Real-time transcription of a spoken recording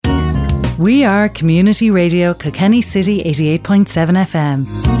We are Community Radio Kilkenny City 88.7 FM.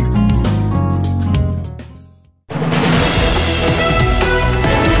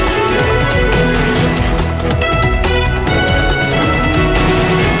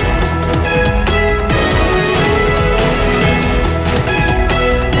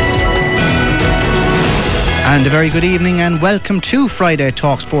 And a very good evening and welcome to Friday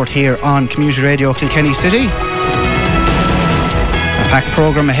Talk Sport here on Community Radio Kilkenny City. A packed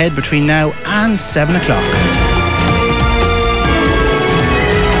programme ahead between now and 7 o'clock.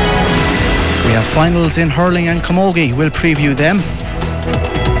 We have finals in hurling and camogie. We'll preview them.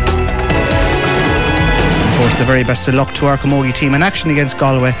 Of course, the very best of luck to our camogie team in action against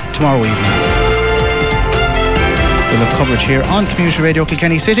Galway tomorrow evening. We'll have coverage here on Community Radio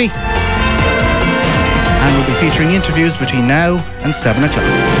Kilkenny City. And we'll be featuring interviews between now and 7 o'clock.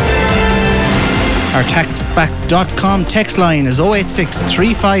 Our taxback.com text line is 086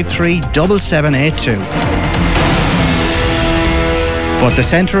 353 7782. But the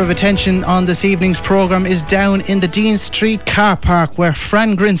centre of attention on this evening's programme is down in the Dean Street car park, where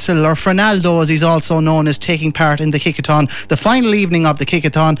Fran Grinsell, or Franaldo as he's also known, is taking part in the Kickathon, the final evening of the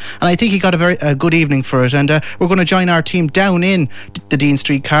Kickathon, and I think he got a very good evening for it. And we're going to join our team down in the Dean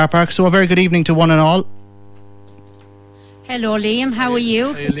Street car park. So a very good evening to one and all. Hello Liam, how are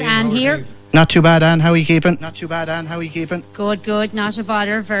you? It's Anne here. Not too bad, Anne, how are you keeping? Good, not a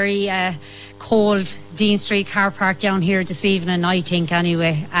bother. Very cold Dean Street car park down here this evening, I think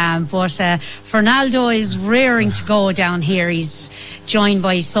anyway. But Fernaldo is raring to go down here. He's joined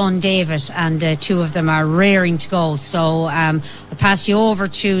by his son David, and two of them are raring to go. So I'll pass you over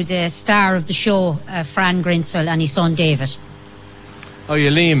to the star of the show, Fran Grinsell, and his son David. How are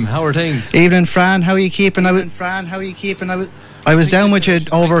you, Liam? How are things? Evening, Fran. How are you keeping? I was down with you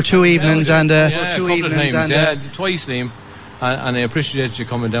over two evenings and twice, Liam, and I appreciate you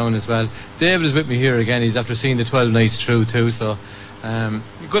coming down as well. David is with me here again. He's after seeing the 12 nights through too, so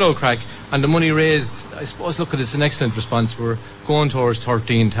good old crack. And the money raised, I suppose, look, it's an excellent response. We're going towards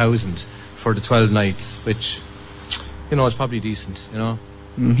 13,000 for the 12 nights, which, you know, is probably decent, you know.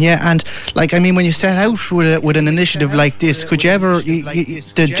 Yeah, and like, I mean, when you set out with an initiative like this, could you ever,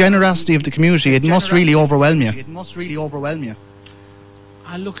 the generosity of the community, it must really overwhelm you.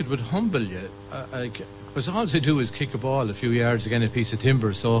 I look, it would humble you. Because all to do is kick a ball a few yards against a piece of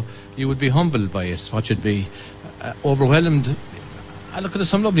timber, so you would be humbled by it. What you'd be overwhelmed. I look, there's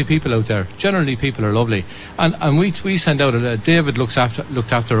some lovely people out there. Generally, people are lovely, and we send out. David looked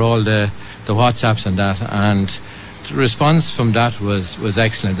after all the WhatsApps and that, and the response from that was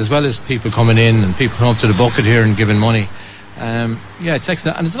excellent, as well as people coming in and people coming up to the bucket here and giving money. Yeah, it's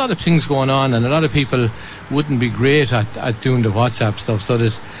excellent, and there's a lot of things going on, and a lot of people wouldn't be great at doing the WhatsApp stuff, so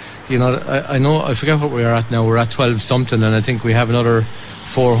that, you know, I forget what we are at now. We're at 12 something, and I think we have another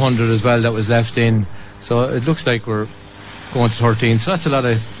 400 as well that was left in, so it looks like we're going to 13, so that's a lot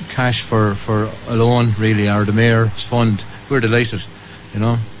of cash for a loan, really, or the mayor's fund. We're delighted, you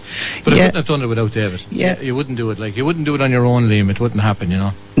know. But I wouldn't have done it without David. Yeah, you wouldn't do it. Like, you wouldn't do it on your own, Liam. It wouldn't happen, you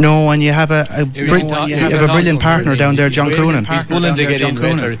know. No, and you have a brilliant partner down there, John Coonan. He's willing to get in.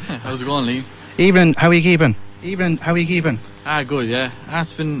 How's it going, Liam? Evening, how are you keeping? Good, yeah.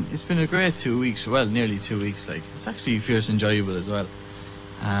 It's been a great 2 weeks. Well, nearly 2 weeks. Like, it's actually fierce enjoyable as well.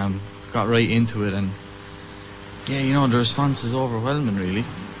 Got right into it, and yeah, you know, the response is overwhelming, really.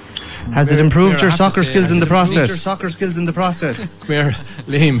 Has it improved your soccer skills in the process? Come here,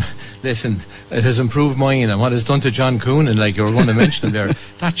 Liam. Listen, it has improved mine, and what it's done to John Coonan, like you were going to mention him there.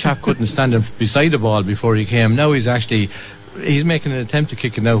 That chap couldn't stand him beside the ball before he came. Now he's making an attempt to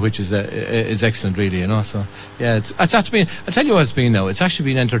kick it now, which is excellent, really, you know. So yeah, it's actually been. I'll tell you what it's been now. It's actually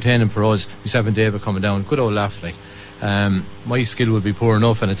been entertaining for us. Myself and David coming down, good old laugh, like. My skill would be poor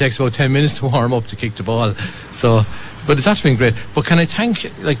enough, and it takes about 10 minutes to warm up to kick the ball. So, but it's actually been great. But can I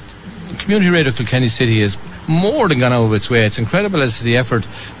thank, like, Community Radio Kilkenny City has more than gone out of its way. It's incredible as to the effort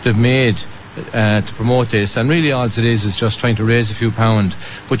they've made to promote this, and really all it is just trying to raise a few pound.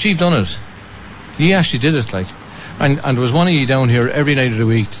 But you've done it. You actually did it, like. And there was one of you down here every night of the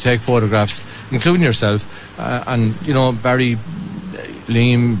week to take photographs, including yourself, and, you know, Barry,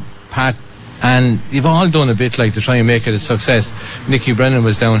 Liam, Pat, and you've all done a bit, like, to try and make it a success. Nickey Brennan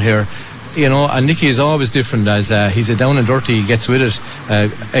was down here, you know, and Nickey is always different, as he's a down and dirty, he gets with it,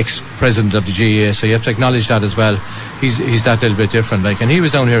 ex-president of the GAA, so you have to acknowledge that as well. He's that little bit different, like, and he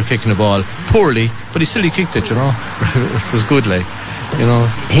was down here kicking the ball poorly, but he kicked it, you know. It was good, like, you know.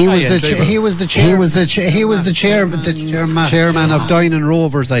 He was the chairman of Dinan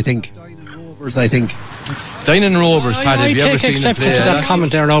Rovers, I think. Dining Rovers, Paddy, have you ever seen I take exception to that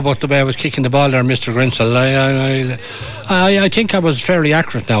comment there now about the way I was kicking the ball there, Mr. Grinsell. I think I was fairly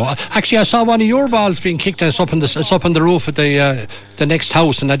accurate now. Actually, I saw one of your balls being kicked and it's up on the roof of the next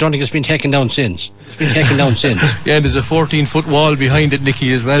house, and I don't think it's been taken down since. Yeah, there's a 14-foot wall behind it,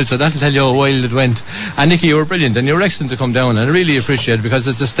 Nicky, as well, so that'll tell you how wild it went. And Nicky, you were brilliant, and you were excellent to come down, and I really appreciate it, because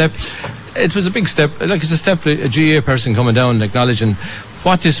it's a step. It was a big step, like it's a step, a GA person coming down and acknowledging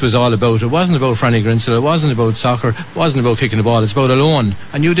what this was all about. It wasn't about Franny Grinsell, it wasn't about soccer, it wasn't about kicking the ball, it's about Alone,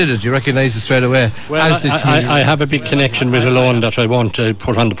 and you did it, you recognised it straight away. Well, I have a big connection with Alone that I won't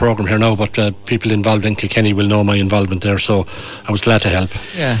put on the programme here now, but people involved in Kilkenny will know my involvement there, so I was glad to help.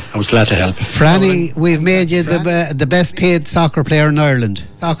 Yeah, I was glad to help. Franny, we've made you the best paid soccer player in Ireland.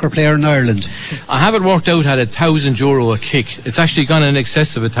 I have it worked out at €1,000 a kick. It's actually gone in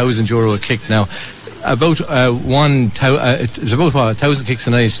excess of €1,000 a kick now. About it's about 1,000 kicks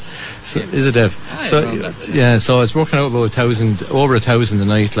a night, so, is it, Dev? So so it's working out about over 1,000 a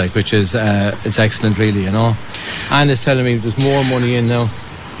night, like, which is it's excellent, really, you know. And it's telling me there's more money in now.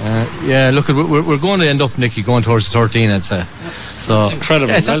 Look, we're going to end up, Nicky, going towards the 13, I'd say. So it's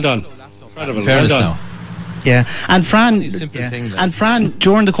incredible. Well done. Incredible. Well done. Now. Yeah, and Fran,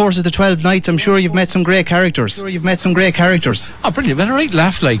 during the course of the 12 nights, I'm sure you've met some great characters. Oh, brilliant! But a right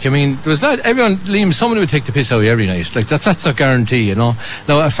laugh, like, I mean, there was everyone, Liam, someone would take the piss out of you every night. Like, that's a guarantee, you know.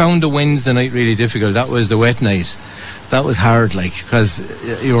 Now, I found the Wednesday night really difficult. That was the wet night. That was hard, like, because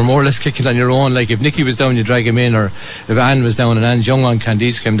you were more or less kicking on your own. Like, if Nicky was down, you drag him in, or if Anne was down and Anne's young on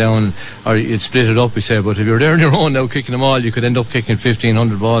Candice came down, or you'd split it up, we say. But if you were there on your own now kicking them all, you could end up kicking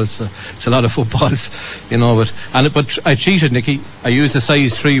 1,500 balls. So it's a lot of footballs, you know. But I cheated, Nicky. I used a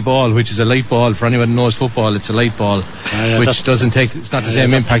size 3 ball, which is a light ball. For anyone who knows football, it's a light ball, which doesn't take. It's not the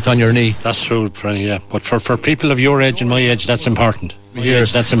same impact on your knee. That's true, Franny. Yeah, but for people of your age and my age, that's important.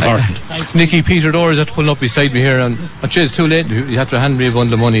 That's important. Nicky, Peter Doors had to pull up beside me here, and it's too late. You have to hand me a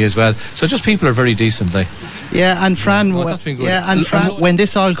bundle of money as well. So just people are very decent, like. Yeah, and Fran, when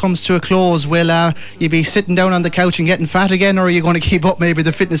this all comes to a close, will you be sitting down on the couch and getting fat again, or are you going to keep up maybe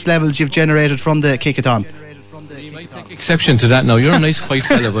the fitness levels you've generated from the kickathon? I take exception to that now. You're a nice quiet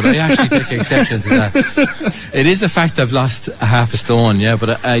fella, but I actually take exception to that. It is a fact I've lost a half a stone, yeah,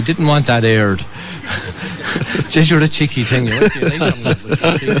 but I didn't want that aired. Just you're a cheeky thing. But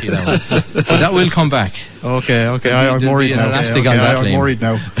that will come back. Okay. I'm worried now. I'm worried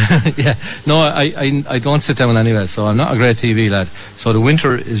now. Yeah. No, I don't sit down anyway, so I'm not a great TV lad. So the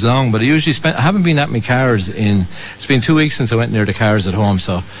winter is long, but I haven't been at my cars it's been 2 weeks since I went near the cars at home,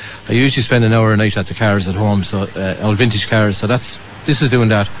 so I usually spend an hour a night at the cars at home, so old vintage cars, so this is doing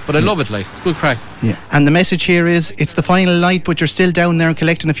that, but I love it, like, good crack. Yeah. And the message here is, it's the final night, but you're still down there and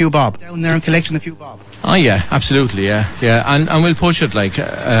collecting a few bob. Oh yeah, absolutely, yeah, and we'll push it, like,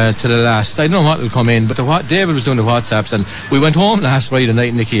 to the last. I don't know what will come in, but David was doing the WhatsApps, and we went home last Friday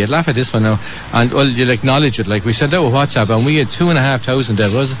night, Nicky. I'd laugh at this one now, and well, you'll acknowledge it. Like, we sent out a WhatsApp, and we had 2,500 there,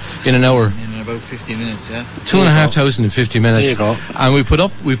 was it, in an hour? About 50 minutes, yeah. 2,500 in 50 minutes. And we put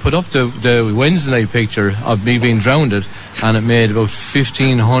up the Wednesday night picture of me being drowned, and it made about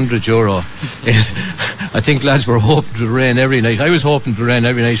 €1,500. I think lads were hoping to rain every night. I was hoping to rain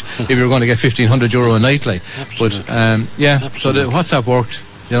every night if you were going to get €1,500 a night, like. Absolutely. But so the WhatsApp worked.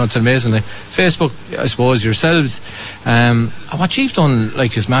 You know, it's amazing. Like, Facebook, I suppose, yourselves, what you've done,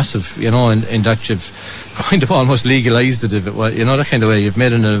 like, is massive, you know, in that you've kind of almost legalised it, you know, that kind of way. You've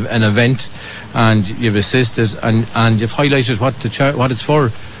made an event, and you've assisted, and you've highlighted what it's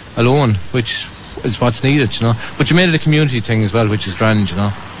for alone, which is what's needed, you know. But you made it a community thing as well, which is grand, you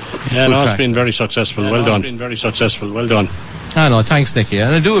know. Yeah, no, it's been very successful. Well done. I know, thanks, Nicky,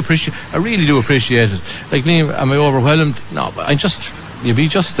 and I really do appreciate it. Like, Liam, am I overwhelmed? No, but you'd be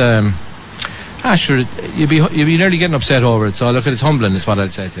nearly getting upset over it. So look, it's humbling, is what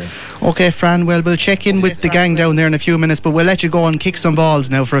I'd say to you. Okay, Fran, well, we'll check in with the gang down there in a few minutes, but we'll let you go and kick some balls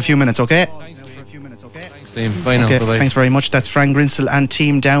now for a few minutes, okay? Thanks, Liam. Bye now. Okay, bye-bye. Thanks very much. That's Fran Grinsell and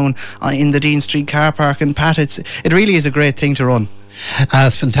team down in the Dean Street car park. And Pat, it really is a great thing to run.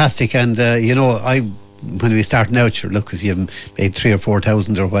 It's fantastic, and you know, when we starting out, sure, look, if you made 3,000 or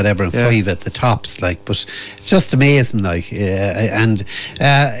 4,000 or whatever, and 5 at the tops, like, but just amazing, like, and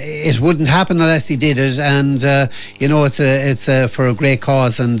it wouldn't happen unless he did it, and you know, it's for a great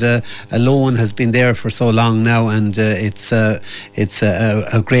cause, and Alone has been there for so long now, and it's a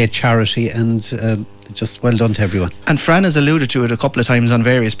great charity, and just well done to everyone. And Fran has alluded to it a couple of times on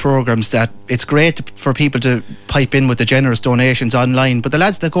various programmes that it's great for people to pipe in with the generous donations online, but the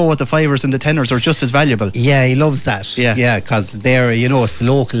lads that go with the 5ers and the 10ers are just as valuable. Yeah, he loves that. Yeah, because they're, you know, it's the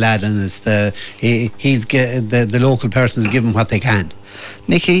local lad, and it's the local person is giving what they can.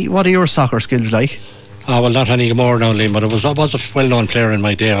 Nicky, what are your soccer skills like? Well, not anymore now, Liam, but I was a well-known player in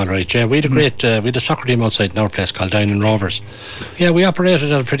my day, all right. Yeah, we had a great, we had a soccer team outside in our place called Dinan Rovers. Yeah, we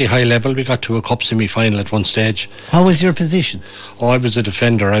operated at a pretty high level. We got to a cup semi-final at one stage. How was your position? I was a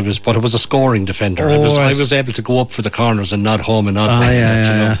defender. But I was a scoring defender. I was able to go up for the corners and not home and not.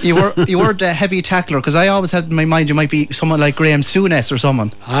 Yeah. You were the heavy tackler, because I always had in my mind you might be someone like Graham Souness or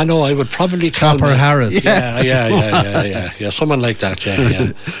someone. I know. I would probably Copper Harris. Yeah, someone like that.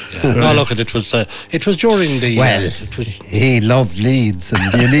 Yeah. No, look, it was during the. Well, he loved Leeds,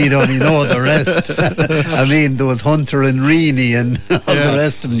 and you need only know the rest. I mean, there was Hunter and Reaney and all the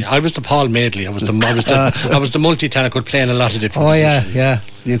rest of them. I was the Paul Madeley. I was the multi-talent. Could play in a lot of different positions. Yeah.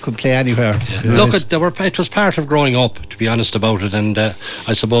 You could play anywhere. Yeah. Look, it was part of growing up, to be honest about it, and I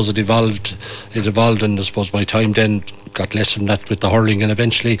suppose it evolved, and I suppose my time then got less than that with the hurling, and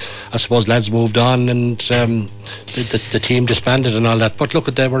eventually I suppose lads moved on, and the team disbanded and all that. But look,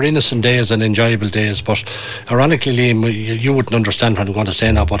 they were innocent days and enjoyable days. But ironically, Liam, you wouldn't understand what I'm going to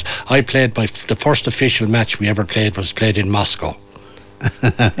say now, but I played the first official match we ever played was played in Moscow.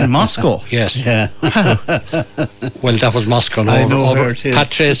 In Moscow? Yes. Yeah. Well, that was Moscow. I know where it is. Pat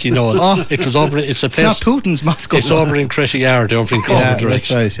Treacy knows. It was over. It's a place. It's not Putin's Moscow. It's over in Treacy Yard, over in Cork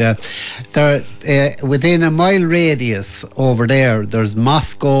direction. That's right. Yeah. There, within a mile radius over there's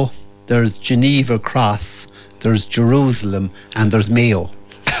Moscow, there's Geneva Cross, there's Jerusalem, and there's Mayo.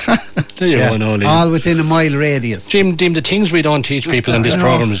 There you go, Liam. All within a mile radius. Jim, the things we don't teach people in this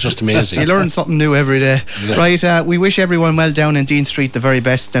programme is just amazing. You learn something new every day. Yeah. Right, we wish everyone well down in Dean Street the very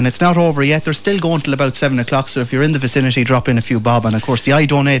best, and it's not over yet. They're still going till about 7 o'clock, so if you're in the vicinity, drop in a few bob. And of course the I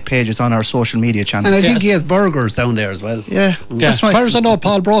Donate page is on our social media channels. And I think he has burgers down there as well. Yeah. That's right. As far as I know,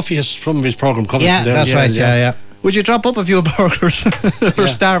 Paul Brophy has some of his programme coming from there. That's right. Yeah. Would you drop up a few burgers? We're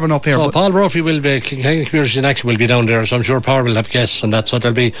starving up here. So Paul Brophy will be, Communities in Action will be down there, so I'm sure Paul will have guests and that, so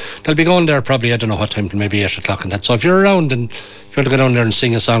they'll be going there probably, I don't know what time, maybe 8 o'clock and that. So if you're around and if you want to go down there and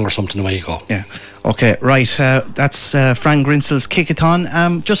sing a song or something, away you go. Yeah. Okay, right. That's Fran Grinsel's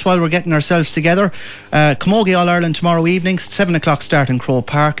Kick-A-Thon. Just while we're getting ourselves together, Camogie All-Ireland tomorrow evening, 7 o'clock start in Croke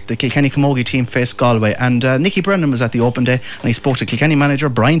Park. The Kilkenny Camogie team face Galway, and Nickey Brennan was at the open day and he spoke to Kilkenny manager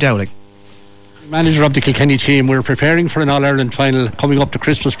Brian Dowling. Manager of the Kilkenny team, we're preparing for an All-Ireland final coming up to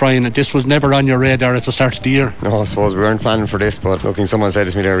Christmas, Brian. This was never on your radar at the start of the year. No, I suppose we weren't planning for this, but looking, someone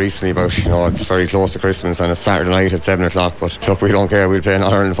said to me there recently about, it's very close to Christmas and it's Saturday night at 7 o'clock, but look, we don't care. We'll play an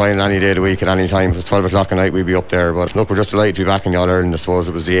All-Ireland final any day of the week at any time. If it's 12 o'clock at night, we'll be up there. But look, we're just delighted to be back in the All-Ireland. I suppose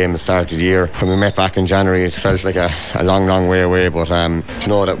it was the aim at the start of the year. When we met back in January, it felt like a long way away, but to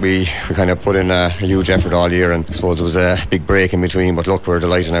know that we kind of put in a huge effort all year, and I suppose it was a big break in between, but look, we're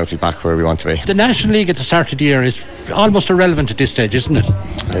delighted now to be back where we want to be. The National League at the start of the year is almost irrelevant at this stage, isn't it?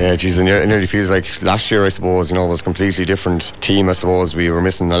 Yeah, geez, it nearly feels like last year, I suppose, was a completely different team. I suppose we were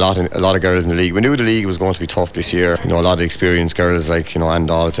missing a lot of girls in the league. We knew the league was going to be tough this year. A lot of experienced girls like Anne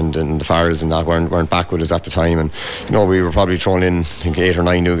Dalton and the Farrells and that weren't back with us at the time, and we were probably throwing in, I think, 8 or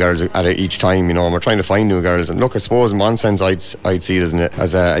 9 new girls at each time. And we're trying to find new girls, and look, I suppose in one sense I'd see it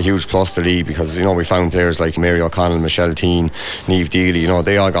as a huge plus to the league, because we found players like Mary O'Connell, Michelle Teen, Niamh Deely.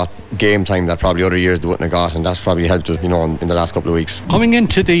 They all got game time that probably other years they wouldn't have got, and that's probably helped us in the last couple of weeks. Coming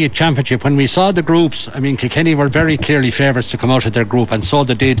into the championship, when we saw the groups, Kilkenny were very clearly favourites to come out of their group, and so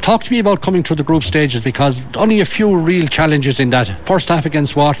they did. Talk to me about coming through the group stages, because only a few real challenges in that. First half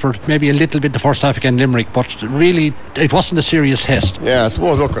against Waterford, maybe a little bit the first half against Limerick, but really it wasn't a serious test. Yeah, I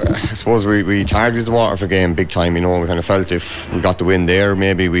suppose we targeted the Waterford game big time. We kind of felt if we got the win there,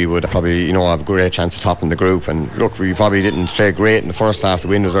 maybe we would probably have a great chance of topping the group. And look, we probably didn't play great in the first half. The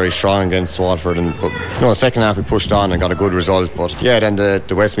win was very strong against Waterford, but the second half we pushed on and got a good result. But yeah, then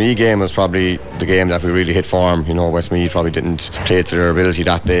the Westmeath game was probably the game that we really hit form. Westmeath probably didn't play to their ability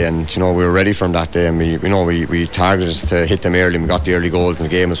that day, and we were ready for them that day, and we targeted to hit them early, and we got the early goals, and the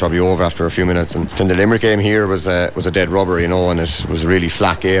game was probably over after a few minutes. And then the Limerick game here was a dead rubber, and it was a really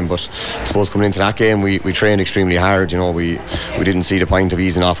flat game. But I suppose coming into that game, we trained extremely hard. We didn't see the point of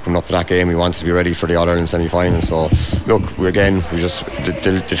easing off coming up to that game. We wanted to be ready for the All-Ireland semi-final. So look,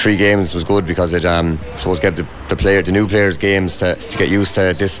 the 3 games was good, because it I suppose gave the new players games to get used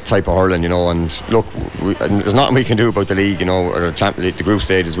to this type of hurling, and look, there's nothing we can do about the league, or the group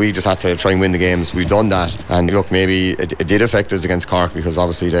stages. We just had to try and win the games. We've done that, and look, maybe it did affect us against Cork, because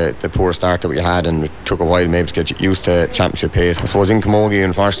obviously the poor start that we had, and it took a while maybe to get used to championship pace. I suppose in Camogie,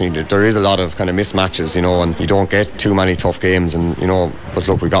 unfortunately, there is a lot of kind of mismatches, and you don't get too many tough games, and but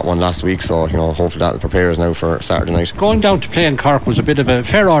look, we got one last week, so hopefully that'll prepare us now for Saturday night. Going down to play in Cork was a bit of a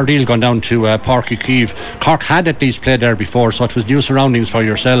fair ordeal, going down to Páirc Uí Chaoimh. Cork had had at least played there before, so it was new surroundings for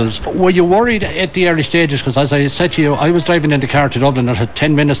yourselves. Were you worried at the early stages? Because as I said to you, I was driving in the car to Dublin, and at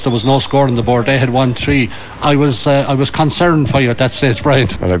 10 minutes there was no score on the board. They had 1-3. I was concerned for you at that stage, Brian.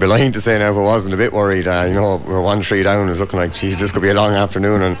 Well, I'd be lying to say now if I wasn't a bit worried. We were 1-3 down. It was looking like, geez, this could be a long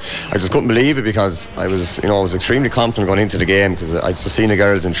afternoon, and I just couldn't believe it, because I was extremely confident going into the game, because I'd just seen the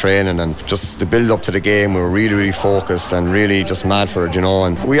girls in training, and just the build up to the game, we were really, really focused and really just mad for it,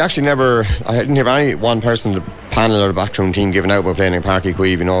 and we actually I didn't hear any one person in the panel or the backroom team giving out about playing in Páirc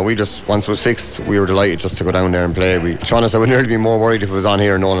Uí Chaoimh. We just, once it was fixed, we were delighted just to go down there and play. To be honest, I would nearly be more worried if it was on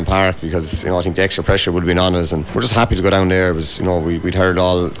here in Nolan Park, because I think the extra pressure would have been on us, and we're just happy to go down there. It was, we'd heard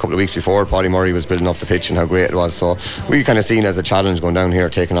all a couple of weeks before Paddy Murray was building up the pitch and how great it was, so we kind of seen it as a challenge going down here,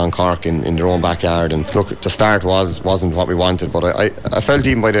 taking on Cork in their own backyard. And look, the start wasn't what we wanted, but I felt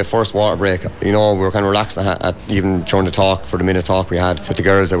even by the first water break, we were kind of relaxed at even during the talk, for the minute talk we had with the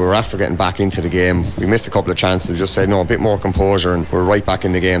girls, that we were after getting back into the game. We missed a couple of chances, we just said a bit more composure, and we're right back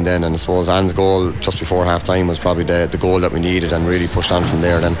in the game then. And I suppose Anne's goal just before half time was probably the goal that we needed, and really pushed on from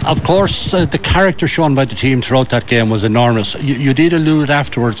there then. Of course, the character shown by the team throughout that game was enormous. You did allude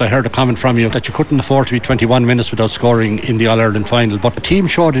afterwards, I heard a comment from you, that you couldn't afford to be 21 minutes without scoring in the All-Ireland final, but the team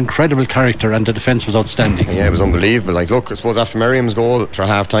showed incredible character, and the defence was outstanding. Yeah, it was unbelievable. Look, I suppose after Miriam's goal for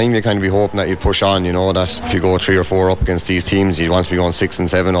half time, you kind of be hoping that you'd push on, that if you go 3 or 4 up against these teams, you'd want to be going 6 and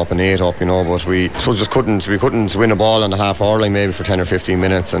 7 up and 8 up, but we just couldn't win a ball on the half-hour line maybe for 10 or 15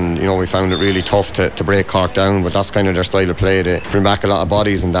 minutes, and we found it really tough to break Cork down, but that's kind of their style of play. They bring back a lot of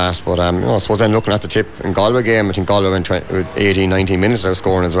bodies and that, but I suppose then looking at the tip in Galway game, I think Galway went 18-19 minutes without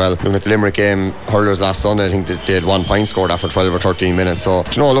scoring as well. Looking at the Limerick game, hurlers last Sunday, I think they had 1 point scored after 12 or 13 minutes, so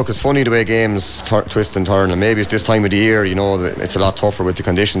look, it's funny the way games twist and turn, and maybe it's this time of the year, it's a lot tougher with the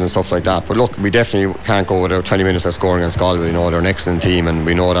conditions and stuff like that, but look, we definitely can't go without 20 minutes of scoring against Galway. They're an excellent team, and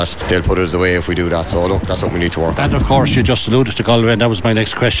we know that they'll put us away if we do that, so look, that's something we need to work on. And of course, you just alluded to Galway, and that was my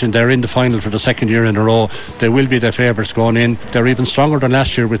next question. They're in the final for the second year in a row. They will be their favourites going in. They're even stronger than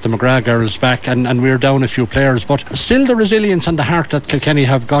last year with the McGrath girls back, and we're down a few players, but still the resilience and the heart that Kilkenny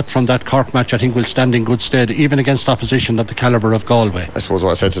have got from that Cork match, I think, will stand in good stead even against opposition of the calibre of Galway. I suppose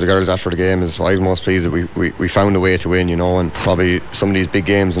what I said to the girls after the game is I was most pleased that we found a way to win, and probably some of these big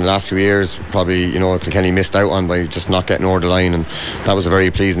games in the last few years probably Kilkenny missed out on by just not getting over the line, and that was a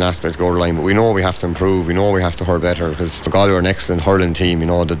very pleasing aspect to go over the line. But we know we have to improve, we know we have to hurl better, because Galway are an excellent hurling team.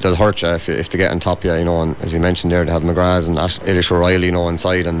 They'll hurt you if they get on top of you, and as you mentioned there, they have McGrath and Eilish O'Reilly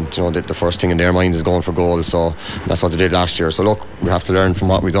inside, and the first thing in their minds is going for goals, so that's what they did last year. So look, we have to learn from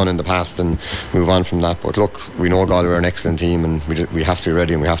what we've done in the past and move on from that. But look, we know Galway are an excellent team, and we have to be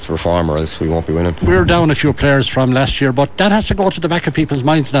ready and we have to perform, or else we won't be winning. We're down a few players from last year, but that has to go to the back of people's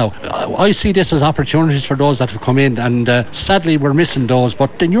minds now. I see this as opportunities for those that have come in, and sadly we're missing those,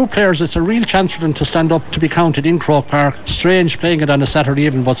 but the new players, it's a real chance for them to stand up to be counted in Croke Park. Strange playing it on a Saturday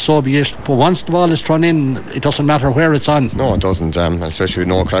evening, but so be it. But once the ball is thrown in, it doesn't matter where it's on. No, it doesn't, especially with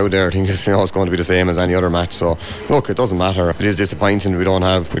no crowd there. I think it's going to be the same as any other match, so look, it doesn't matter. It is disappointing we'd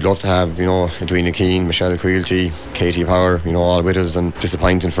love to have Edwina Keane, Michelle Quilty, Katie Power, all with us, and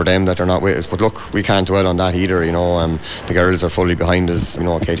disappointing for them that they're not with us. But look, we can't dwell on that either. The girls are fully behind us.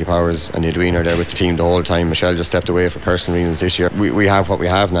 Katie Powers and Edwina are there with the team the whole time. Michelle just stepped away for personal reasons this year. We have what we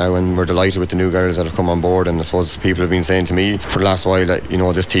have now, and we're delighted with the new girls that have come on board. And I suppose people have been saying to me for the last while that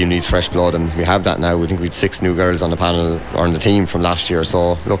this team needs fresh blood, and we have that now. We think we had 6 new girls on the panel or on the team from last year,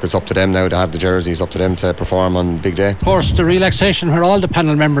 so look, it's up to them now to have the jerseys, up to them to perform on big day. Of course, the relaxation where all the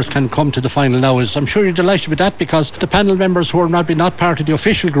panel members can come to the final now is, I'm sure you're delighted with that, because the panel members who are not part of the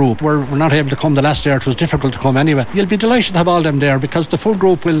official group were not able to come the last year. It was difficult to come anyway. You'll be delighted to have all them there, because the full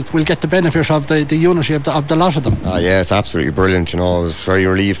group will get the benefit of the unity of the lot of them. Yeah, it's absolutely brilliant. I was very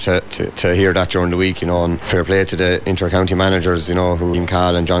relieved to hear that during the week, and fair play to the inter-county managers, who Ian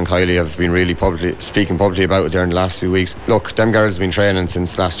Cahill and John Kiley have been really speaking publicly about it there in the last 2 weeks. Look, them girls have been training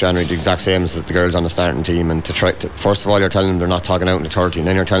since last January, the exact same as the girls on the starting team, and first of all, you're telling them they're not talking out in the 30, and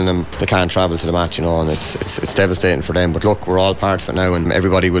then you're telling them they can't travel to the match, and it's devastating for them. But look, we're all part of it now, and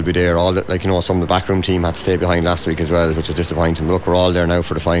everybody will be there. Some of the backroom team had to stay behind last week as well, which is disappointing. But look, we're all there now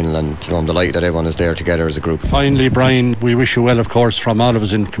for the final, and I'm delighted that everyone is there together as a group. Finally, Brian, we wish you well, of course, from all of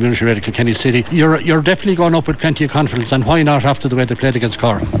us in Community Radio Kilkenny City. You're definitely going up with plenty of confidence, and why not after the way they played against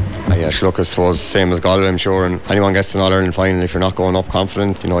Cork? Look, I suppose same as Galway, I'm sure, and anyone gets to an All-Ireland final, if you're not going up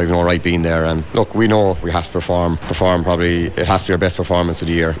confident, you've no right being there. And look, we know we have to perform probably, it has to be our best performance of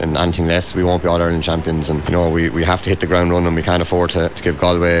the year, and anything less we won't be All-Ireland champions. And we have to hit the ground running. We can't afford to give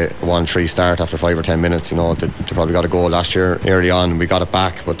Galway a 1-3 start after 5 or 10 minutes. They probably got a goal last year early on, we got it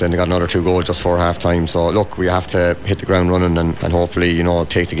back, but then they got another 2 goals just before half time. So look, we have to hit the ground running and hopefully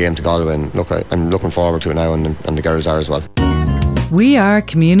take the game to Galway. And look, I'm looking forward to it now, and the girls are as well. We are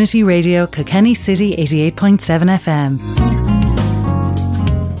Community Radio Kilkenny City 88.7 FM.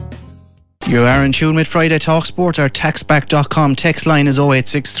 You are in tune with Friday Talk Sport. Our taxback.com text line is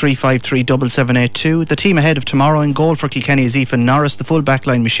 086 353 7782. The team ahead of tomorrow in goal for Kilkenny is Aoife Norris. The full back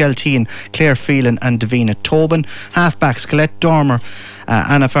line, Michelle Tean, Claire Phelan and Davina Tobin. Half backs, Colette Dormer,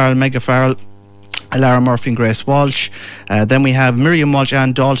 Anna Farrell, Mega Farrell, Lara Murphy and Grace Walsh. Then we have Miriam Walsh,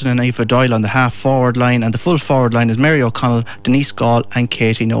 Anne Dalton and Aoife Doyle on the half forward line, and the full forward line is Mary O'Connell, Denise Gall and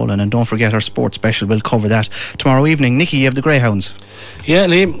Katie Nolan. And don't forget our sports special, we'll cover that tomorrow evening. Nicky, you have the Greyhounds. Yeah,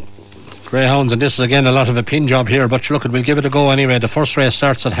 Liam, Greyhounds, and this is again a lot of a pin job here, but look, we'll give it a go anyway. The first race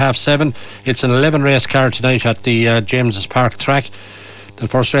starts at 7:30. It's an 11 race card tonight at the James's Park track. The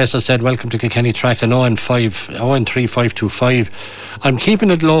first race, I said, welcome to Kilkenny track, an 0-3-5-2-5. I'm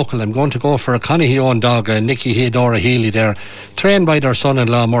keeping it local. I'm going to go for a Conaghy owned dog, Nicky Hedora Healy there, trained by their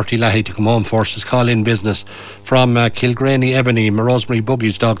son-in-law Murty Lahey to come home first. His call-in business from Kilgraney Ebony, Rosemary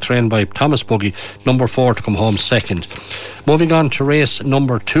Buggy's dog, trained by Thomas Buggy, number 4 to come home second. Moving on to race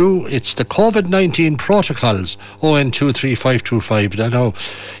number 2, it's the COVID-19 protocols, 0-2-3-5-2-5. I know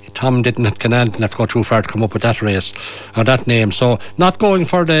Tom didn't have to go too far to come up with that race or that name, so not going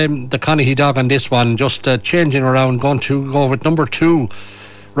for the Conaghy dog on this one, just changing around, going to go with number 2,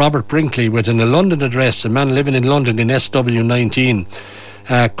 Robert Brinkley, with a London address, a man living in London in SW19.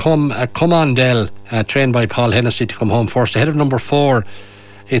 Come on Dell, trained by Paul Hennessy to come home first. Ahead of number 4,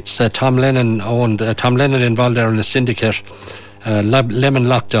 it's Tom Lennon involved there in the syndicate, Lemon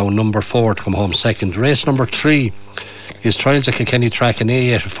Lockdown, number 4 to come home second. Race number 3 is Trials at Kilkenny track, an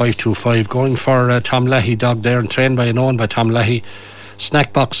A8-525, going for Tom Lahey dog there, and trained by and owned by Tom Lahey.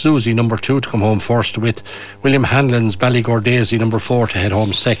 Snackbox Susie, number 2 to come home first, with William Hanlon's Ballygore Daisy, number 4 to head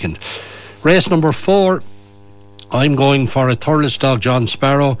home second. Race number 4, I'm going for a Thurles dog, John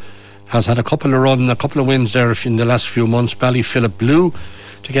Sparrow. Has had a couple of wins there in the last few months. Ballyphilip Blue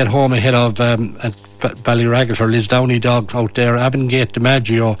to get home ahead of Ballyragget, or Liz Downey dog out there. Avongate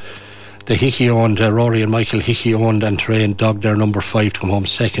DiMaggio, the Hickey owned, Rory and Michael Hickey owned and trained dog there, number 5 to come home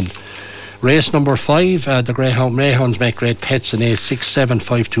second. Race number 5, the Greyhounds Make Great Pets, in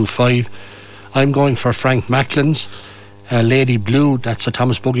 8-6-7-5-2-5. I'm going for Frank Macklin's Lady Blue, that's a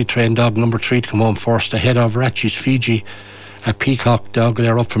Thomas Buggy trained dog, number 3 to come home first, ahead of Ratchie's Fiji, a Peacock dog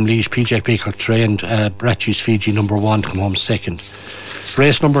there up from Laois, PJ Peacock trained, Ratchie's Fiji, number 1 to come home second.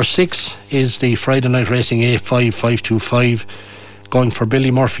 Race number 6 is the Friday night racing A5-5-2-5, going for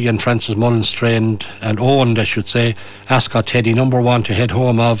Billy Murphy and Francis Mullins trained and owned, I should say, Ascot Teddy, number 1 to head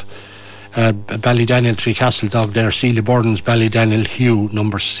home of Ballydaniel Treecastle dog there, Celia Burden's Ballydaniel Hugh,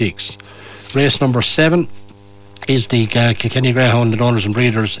 number 6. Race number 7 is the Kilkenny Greyhound and Owners and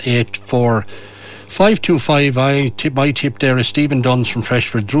Breeders 8-4-5-2-5. My tip there is Stephen Duns from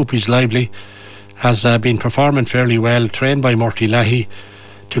Freshford. Droopy's Lively has been performing fairly well, trained by Murty Lahey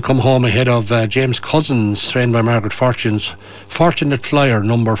to come home ahead of James Cousins, trained by Margaret Fortune's Fortunate Flyer,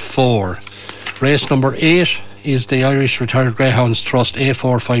 number 4. Race number 8 is the Irish Retired Greyhounds Trust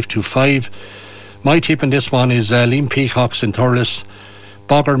A4-5-2-5. My tip in this one is Liam Peacocks in Thurles,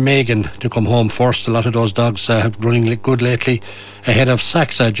 Bogger Megan to come home first. A lot of those dogs have running good lately, ahead of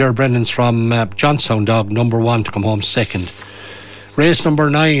Saxa, Ger Brennan's from Johnstown dog, number 1 to come home second. Race number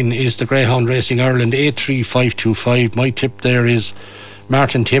 9 is the Greyhound Racing Ireland 8-3-5-2-5. My tip there is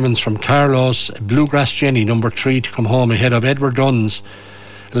Martin Timmins from Carlos, Bluegrass Jenny, number 3 to come home ahead of Edward Dunn's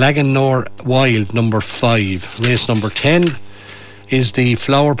Laganore Wild, number 5. Race number 10 is the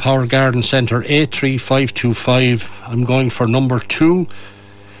Flower Power Garden Centre 8-3-5-2-5. I'm going for number 2.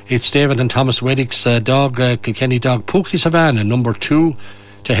 It's David and Thomas Weddick's dog, Kilkenny dog, Pookie Savannah, number 2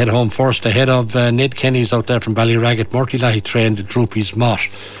 to head home first, ahead of Ned Kenny's out there from Ballyragget, Murty Lahey trained Droopy's Mott.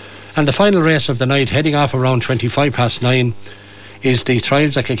 And the final race of the night, heading off around 9:25, is the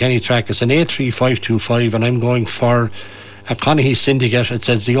Trials at Kilkenny track. It's an 8-3-5-2-5, and I'm going for a Conaghy syndicate. It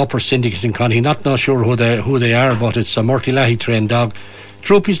says the upper syndicate in Conaghy, not sure who they are, but it's a Murty Lahey trained dog,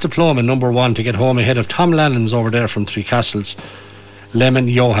 Droopy's Diploma, number 1 to get home ahead of Tom Lannon's over there from Three Castles, Lemon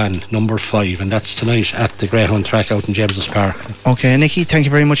Johan, number 5, and that's tonight at the Greyhound track out in James's Park. Okay, Nicky, thank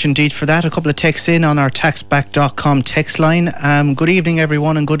you very much indeed for that. A couple of texts in on our taxback.com text line. Good evening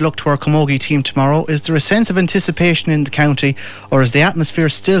everyone, and good luck to our Camogie team tomorrow. Is there a sense of anticipation in the county, or is the atmosphere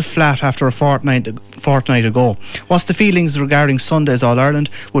still flat after a fortnight ago? What's the feelings regarding Sunday's All-Ireland?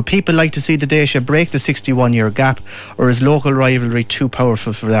 Would people like to see the Daisha break the 61-year gap, or is local rivalry too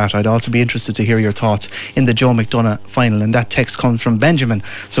powerful for that? I'd also be interested to hear your thoughts in the Joe McDonagh final. And that text comes from Benjamin,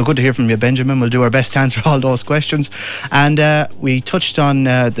 so good to hear from you, Benjamin. We'll do our best to answer all those questions. And we touched on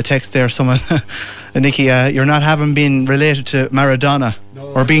the text there, someone Nicky, you're not having been related to Maradona,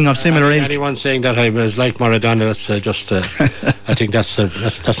 or being of similar age. Anyone saying that I was like Maradona, that's just I think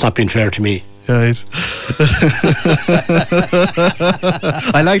that's not been fair to me. Right.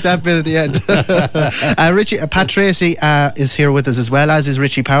 I like that bit at the end. Richie, Pat Treacy is here with us as well, as is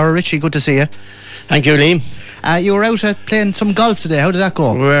Richie Power. Richie, good to see you. Thank you, Liam. You were out playing some golf today. How did that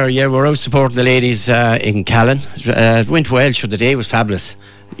go? We're out supporting the ladies in Callan. It went well. Sure, the day was fabulous.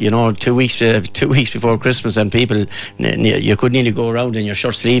 You know, 2 weeks before Christmas, and people, you could nearly go around in your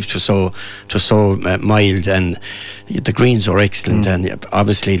short sleeves. It was so mild, and the greens were excellent, and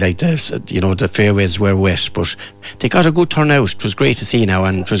obviously, like the fairways were wet, but they got a good turnout. It was great to see now,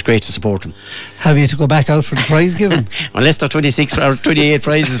 and it was great to support them. Have you to go back out for the prize giving? Unless they're 26 or 28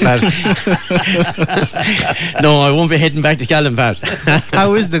 prizes, Pat. No, I won't be heading back to Callan, Pat.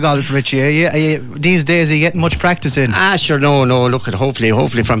 How is the golf, Richie? These days, are you getting much practice in? Sure, no. Look at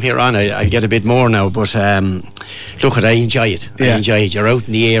hopefully from here on I'll get a bit more now, but look at I enjoy it. Yeah. I enjoy it. You're out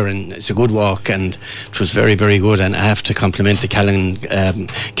in the air, and it's a good walk, and it was very, very good. And I have to compliment the Callan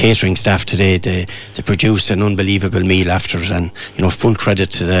catering staff today. They produced an unbelievable meal after it, and full credit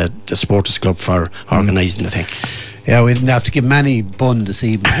to the Supporters Club for organising the thing. Yeah, we didn't have to give Manny bun this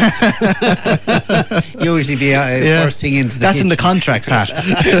evening. Usually be first thing into the That's kitchen. in the contract, Pat.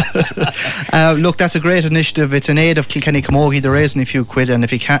 Look, that's a great initiative. It's an aid of Kilkenny Camogie. They're raising a few quid, and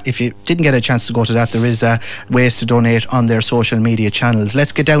if you didn't get a chance to go to that, there is ways to donate on their social media channels.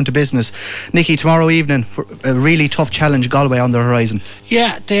 Let's get down to business. Nicky, tomorrow evening, a really tough challenge, Galway on the horizon.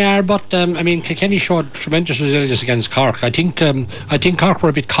 Yeah, they are, but Kilkenny showed tremendous resilience against Cork. I think Cork were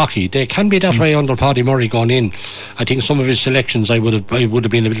a bit cocky. They can be that way under Paddy Murray going in. I think some of his selections I would have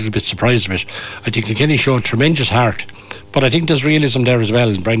been a little bit surprised with. I think Kilkenny showed tremendous heart, but I think there's realism there as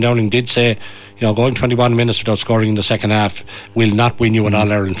well. Brian Dowling did say, going 21 minutes without scoring in the second half will not win you an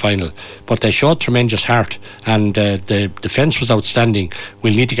All-Ireland final. But they showed tremendous heart, and the defence was outstanding.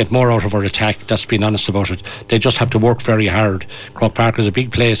 We'll need to get more out of our attack, that's being honest about it. They just have to work very hard. Croke Park is a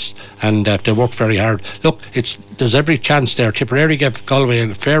big place, and they work very hard. Look, there's every chance there. Tipperary gave Galway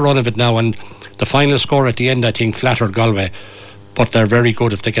a fair run of it now, and the final score at the end, I think, flattered Galway. But they're very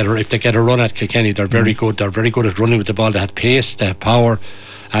good if they get a run at Kilkenny. They're very good. They're very good at running with the ball. They have pace, they have power,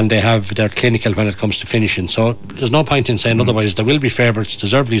 and they're clinical when it comes to finishing. So there's no point in saying otherwise. They will be favourites,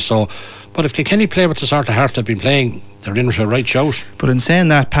 deservedly so. But if Kilkenny play with the sort of heart they've been playing, they're in with a right shout. But in saying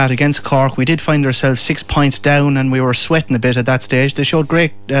that, Pat, against Cork, we did find ourselves 6 points down, and we were sweating a bit at that stage. They showed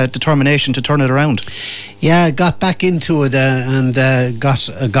great determination to turn it around. Yeah, got back into it and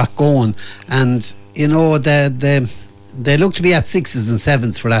got going, and they look to be at 6s and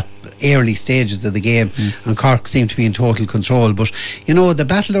 7s for that early stages of the game, and Cork seemed to be in total control. But they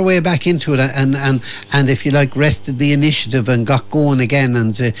battled their way back into it, and if you like, rested the initiative and got going again,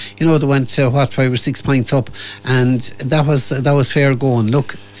 and they went 5 or 6 points up, and that was fair going.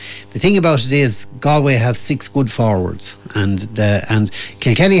 Look, the thing about it is Galway have 6 good forwards, and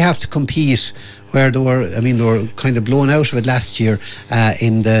Kilkenny have to compete where they were kind of blown out of it last year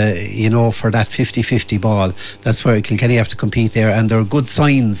in the for that 50-50 ball. That's where Kilkenny have to compete there, and there are good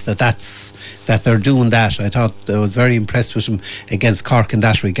signs that they're doing that. I thought I was very impressed with them against Cork in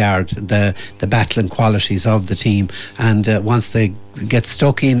that regard, the battling qualities of the team, and once they get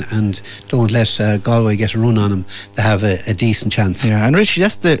stuck in and don't let Galway get a run on them, they have a decent chance. Yeah, and Richie,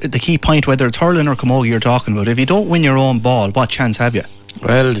 that's the key point, whether it's hurling or camogie you're talking about. If you don't win your own ball, what chance have you?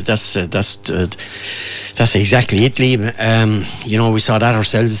 Well, that's exactly it, Liam. We saw that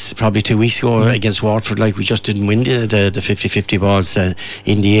ourselves probably 2 weeks ago against Waterford. Like, we just didn't win the 50-50 balls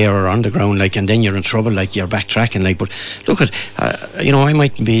in the air or on the ground. Like, and then you're in trouble. Like, you're backtracking. Like, but look at, I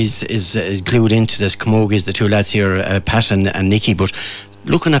mightn't be as glued into this camogie as the two lads here, Pat and Nicky, but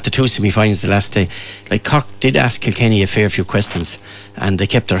looking at the two semi-finals the last day, like, Cork did ask Kilkenny a fair few questions, and they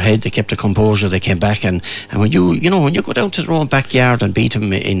kept their head, they kept their composure, they came back, and when you go down to their own backyard and beat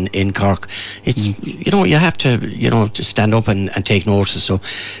them in Cork, it's you have to stand up and take notice. So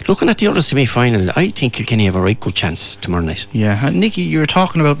looking at the other semi-final, I think Kilkenny have a right good chance tomorrow night. Yeah, and Nicky, you were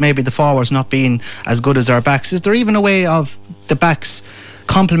talking about maybe the forwards not being as good as our backs. Is there even a way of the backs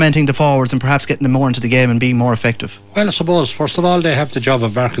complementing the forwards and perhaps getting them more into the game and being more effective? Well, I suppose first of all they have the job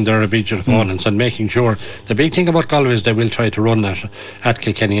of marking their immediate opponents and making sure. The big thing about Galway is they will try to run at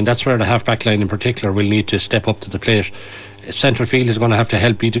Kilkenny, and that's where the half-back line in particular will need to step up to the plate. Central field is going to have to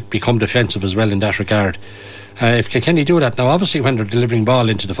help become defensive as well in that regard. If Kilkenny do that, now obviously when they're delivering ball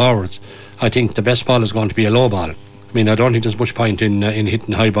into the forwards, I think the best ball is going to be a low ball. I mean, I don't think there's much point in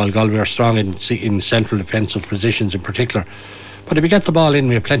hitting high ball. Galway are strong in central defensive positions in particular. But if we get the ball in,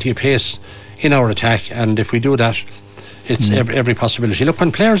 we have plenty of pace in our attack, and if we do that, it's every possibility. Look,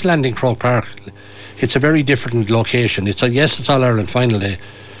 when players land in Croke Park, it's a very different location. It's All Ireland final day,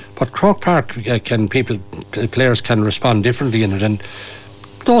 but Croke Park players can respond differently in it, and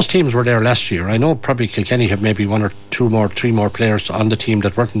those teams were there last year. I know probably Kilkenny have maybe 1 or 2 more, 3 more players on the team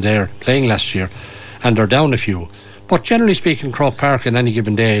that weren't there playing last year, and they're down a few. But generally speaking, Croke Park on any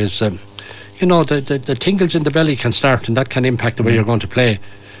given day is, the tingles in the belly can start, and that can impact the way you're going to play.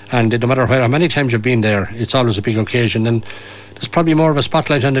 And no matter how many times you've been there, it's always a big occasion. And there's probably more of a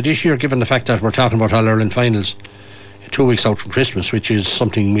spotlight on it this year, given the fact that we're talking about All Ireland finals 2 weeks out from Christmas, which is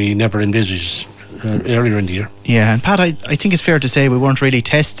something we never envisaged earlier in the year. Yeah, and Pat, I think it's fair to say we weren't really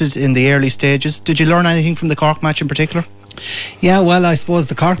tested in the early stages. Did you learn anything from the Cork match in particular? Yeah, well, I suppose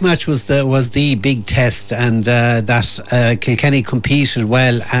the Cork match was the big test, and that Kilkenny competed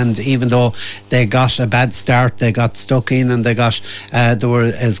well, and even though they got a bad start, they got stuck in, and they were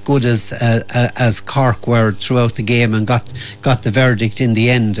as good as Cork were throughout the game, and got the verdict in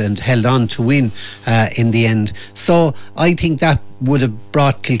the end and held on to win in the end. So I think that would have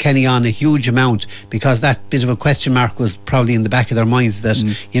brought Kilkenny on a huge amount, because that bit of a question mark was probably in the back of their minds that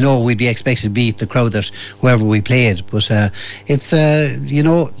we'd be expected to beat the crowd that whoever we played, but it's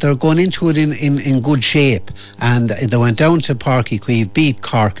they're going into it in good shape, and they went down to Páirc Uí Chaoimh, beat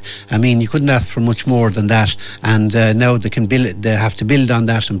Cork. I mean, you couldn't ask for much more than that, and now they have to build on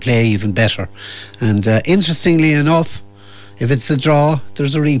that and play even better. And interestingly enough, if it's a draw,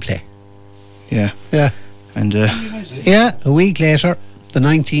 there's a replay. Yeah. And a week later, the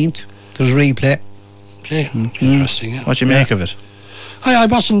 19th, there's a replay. Interesting. Yeah. What do you make of it? I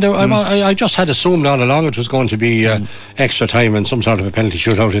wasn't. I just had assumed all along it was going to be extra time and some sort of a penalty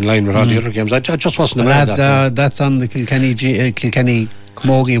shootout in line with all the other games. I just wasn't aware of that. That's on the Kilkenny Camogie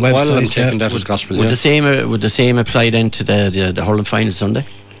website. Well, I'm taking that as gospel. Would the same apply then to the hurling final Sunday?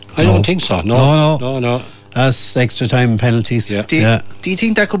 I don't think so. No. That's extra time penalties. Do you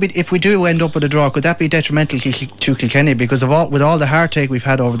think that could be, if we do end up with a draw, could that be detrimental to Kilkenny because with all the heartache we've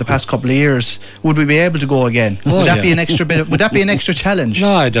had over the past couple of years? Would we be able to go again? Would that be an extra bit? Would that be an extra challenge?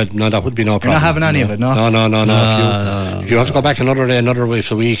 No, that would be no problem. You're not having any of it, no. No. If you have to go back another day, another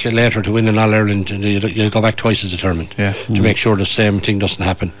week, a week later to win in All Ireland, you'll go back twice as determined. To make sure the same thing doesn't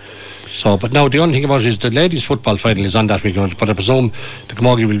happen. So, but now the only thing about it is the ladies' football final is on that weekend, but I presume the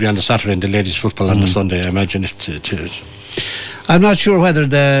Camogie will be on the Saturday and the ladies' football on the Sunday, I imagine. I'm not sure whether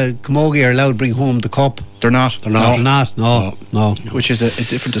the Camogie are allowed to bring home the cup. They're not. No. Which is a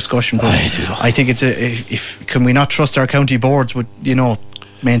different discussion. But I think it's can we not trust our county boards with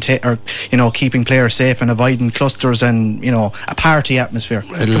maintain or keeping players safe and avoiding clusters and a party atmosphere?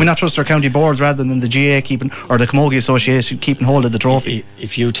 Can we not trust our county boards rather than the GA keeping, or the Camogie Association keeping hold of the trophy?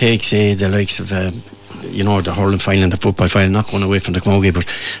 If you take, say, the likes of the hurling final and the football final, not going away from the Camogie, but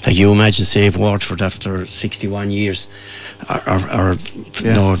like you imagine, say, if Waterford after 61 years or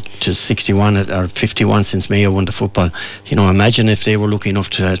to 61 or 51 since Mayo won the football, imagine if they were lucky enough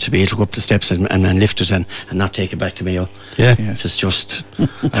to be able to go up the steps and lift it and not take it back to Mayo. It's just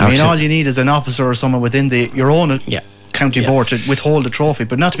all you need is an officer or someone within your own county board to withhold the trophy,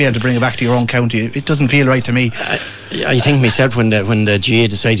 but not to be able to bring it back to your own county. It doesn't feel right to me. I think myself when the GA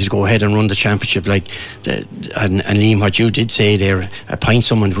decided to go ahead and run the championship, and Liam, what you did say there, appoint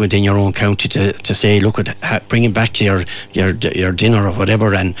someone within your own county to say, look, bring it back to your dinner or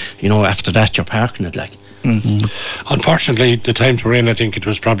whatever, and after that you're parking it like. Unfortunately, the time to reign, I think it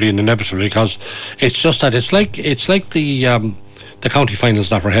was probably inevitable, because it's just that it's like the county finals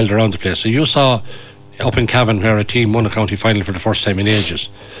that were held around the place. So you saw up in Cavan where a team won a county final for the first time in ages,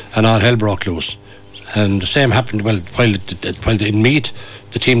 and all hell broke loose. And the same happened while in Meath,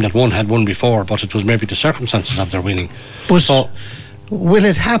 the team that won had won before, but it was maybe the circumstances of their winning. Will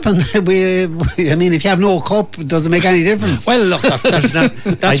it happen? I mean, if you have no cup, does it make any difference? Well, look,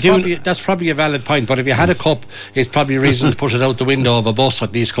 that's probably a valid point. But if you had a cup, it's probably a reason to put it out the window of a bus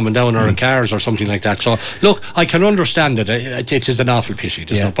at least coming down, or in cars or something like that. So, look, I can understand it. It is an awful pity,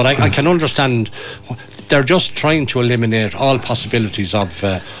 but I can understand. They're just trying to eliminate all possibilities of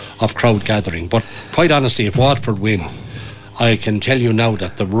crowd gathering. But quite honestly, if Watford win, I can tell you now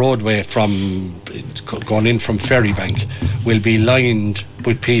that the roadway from going in from Ferrybank will be lined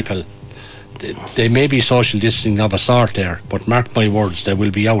with people. There may be social distancing of a sort there, but mark my words, they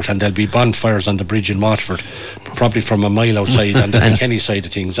will be out, and there'll be bonfires on the bridge in Waterford, probably from a mile outside on the Kilkenny side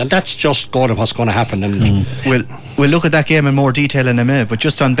of things, and that's just what's going to happen. And we'll look at that game in more detail in a minute, but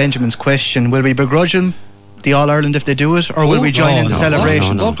just on Benjamin's question, will we begrudge him the All-Ireland if they do it, or will we join in the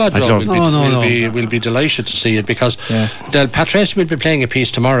celebrations? Oh God, we'll be delighted to see it, because Treacy will be playing a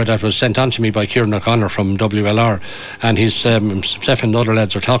piece tomorrow that was sent on to me by Kieran O'Connor from WLR, and himself and other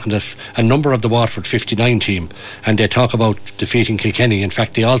lads are talking to a number of the Waterford 59 team, and they talk about defeating Kilkenny. In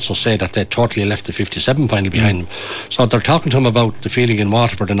fact, they also say that they totally left the 57 final behind them, so they're talking to him about the feeling in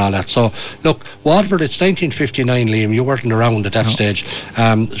Waterford and all that. So look, Waterford, it's 1959, Liam, you weren't around at that stage,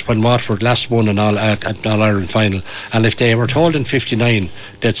 when Waterford last won and all at All-Ireland final, and if they were told in 59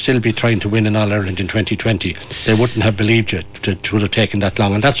 they'd still be trying to win in All-Ireland in 2020, they wouldn't have believed it. It would have taken that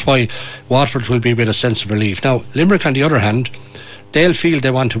long, and that's why Waterford will be with a sense of relief. Now Limerick, on the other hand, they'll feel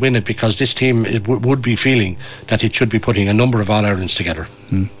they want to win it, because this team would be feeling that it should be putting a number of All-Irelands together.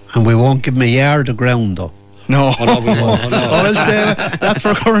 And we won't give them a yard of ground though. No. Oh, no, we won't. That's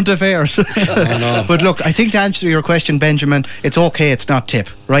for current affairs. But look, I think to answer your question, Benjamin, it's okay, it's not Tip.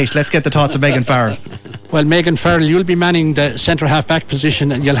 Right, let's get the thoughts of Megan Farrell. Well, Megan Farrell, you'll be manning the centre half back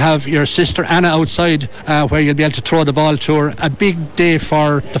position, and you'll have your sister Anna outside, where you'll be able to throw the ball to her. A big day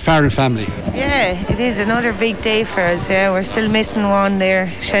for the Farrell family. Yeah, it is another big day for us. Yeah, we're still missing one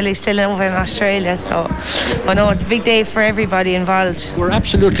there. Shelley's still over in Australia, so I know it's a big day for everybody involved. We're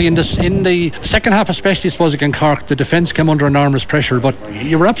absolutely in the second half, especially, I suppose, against Cork, the defence came under enormous pressure, but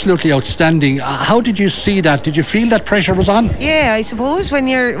you were absolutely outstanding. How did you see that? Did you feel that pressure was on? Yeah, I suppose when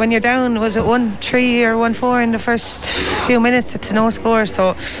you're down, was it 1-3 or 1-4 in the first few minutes, it's a no score.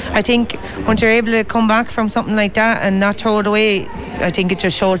 So I think once you're able to come back from something like that and not throw it away, I think it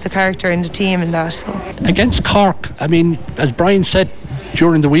just shows the character in the team and that. So against Cork, I mean, as Brian said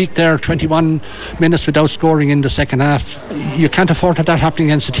during the week there, 21 minutes without scoring in the second half, you can't afford to have that happening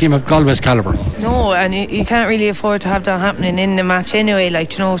against a team of Galway's calibre. No, and you can't really afford to have that happening in the match anyway,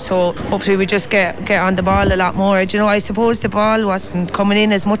 like, you know, so hopefully we just get on the ball a lot more. You know, I suppose the ball wasn't coming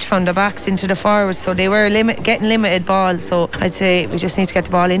in as much from the backs into the forwards, so they were getting limited ball, so I'd say we just need to get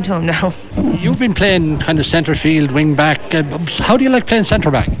the ball into them now. You've been playing kind of centre field, wing back. How do you like playing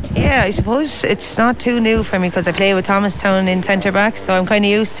centre back? Yeah, I suppose it's not too new for me, because I play with Thomastown in centre back, so I'm kind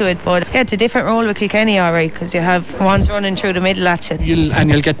of used to it. But yeah, it's a different role with Kilkenny, alright, because you have ones running through the middle at you.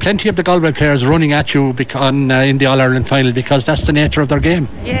 You'll get plenty of the Galway players running at you in the All-Ireland final, because that's the nature of their game.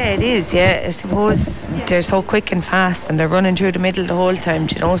 Yeah, it is. Yeah, I suppose they're so quick and fast, and they're running through the middle the whole time,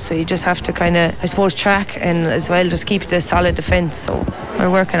 you know, so you just have to kind of, I suppose, track and as well just keep the solid defence. So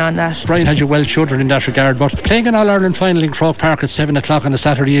we're working on that. Brian has you well children in that regard, but playing an All-Ireland final in Croke Park at 7 o'clock on a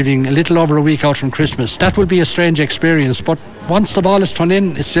Saturday evening, a little over a week out from Christmas, that will be a strange experience, but once the ball is thrown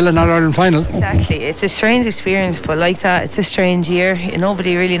in, it's still an All-Ireland final. Exactly, it's a strange experience, but like that, it's a strange year.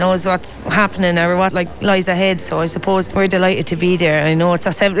 Nobody really knows what's happening or what lies ahead, so I suppose we're delighted to be there. I know it's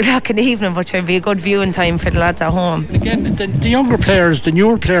at 7 o'clock in the evening, but it'll be a good viewing time for the lads at home. Again, the younger players, the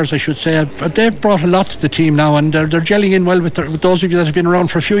newer players I should say, they've brought a lot to the team now, and they're gelling in well with those of you that have been around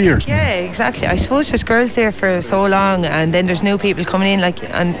for a few years. Yeah, exactly. I suppose there's girls there for so long, and then there's new people coming in, like,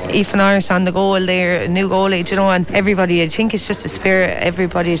 and Ethan Irish on the goal there, a new goalie, you know, and everybody, I think it's just a spirit.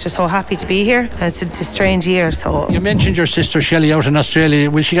 Everybody is just so happy to be here, and it's a strange year. So you mentioned your sister Shelley out in Australia.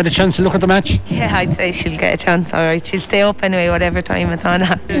 Will she get a chance to look at the match? Yeah, I'd say she'll get a chance. Alright, she'll stay up anyway, whatever time it's on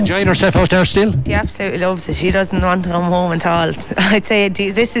at. Enjoying herself out there still? She absolutely loves it. She doesn't want to come home at all. I'd say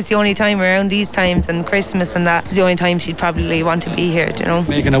this is the only time around these times, and Christmas and that is the only time she'd probably want to be here, you know.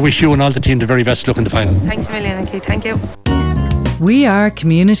 Megan, I wish you and all the team the very best luck in the final. Thanks a million, Nickey. Thank you. We are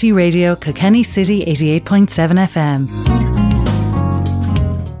Community Radio Kilkenny City 88.7 FM.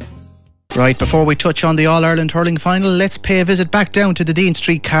 Right, before we touch on the All-Ireland hurling final, let's pay a visit back down to the Dean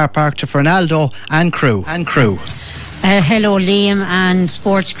Street car park to Fernaldo and crew. Hello, Liam and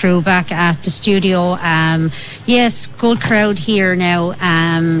sports crew back at the studio. Yes, good crowd here now.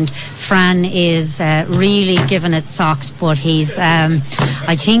 Fran is really giving it socks, but he's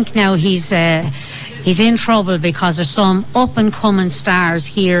I think now he's in trouble, because there's some up and coming stars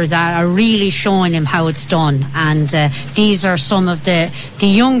here that are really showing him how it's done, and these are some of the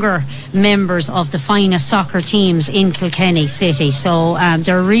younger members of the finest soccer teams in Kilkenny City, so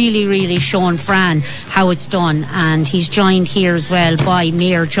they're really showing Fran how it's done, and he's joined here as well by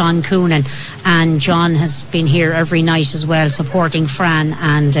Mayor John Coonan, and John has been here every night as well, supporting Fran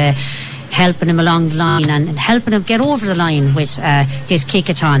and helping him along the line and helping him get over the line with this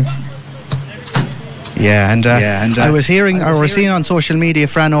kick-a-thon. Yeah, and I was hearing, or was seeing on social media,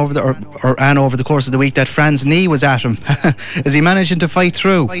 Fran over the course of the week, that Fran's knee was at him. Is he managing to fight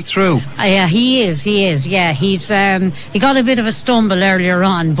through? Yeah, he is. Yeah, he's he got a bit of a stumble earlier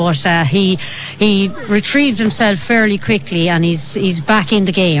on, but he retrieved himself fairly quickly, and he's back in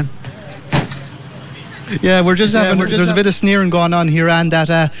the game. Yeah, there's a bit of sneering going on here, and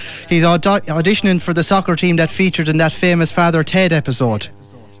that he's auditioning for the soccer team that featured in that famous Father Ted episode.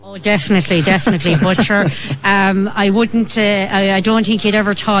 Oh, definitely. But sure, I wouldn't. I don't think you'd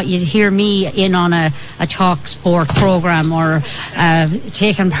ever thought you'd hear me in on a talk sport program or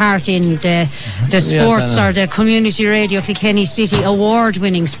taking part in the sports or the community radio Kilkenny City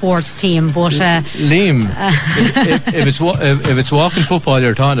award-winning sports team. But Liam, if it's walking football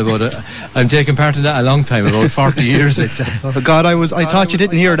you're talking about, I'm taking part in that a long time, about 40 years. Oh God, I thought you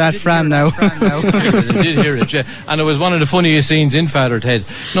didn't hear that, Fran. Now I did hear it, yeah. And it was one of the funniest scenes in Father Ted.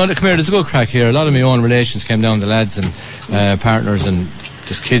 No, come here, there's a good crack here. A lot of my own relations came down, the lads and partners and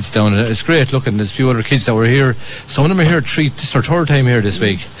just kids down. It's great looking. There's a few other kids that were here. Some of them are here this is their third time here this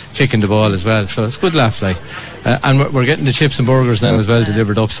week, kicking the ball as well. So it's good laugh, like. And we're getting the chips and burgers now as well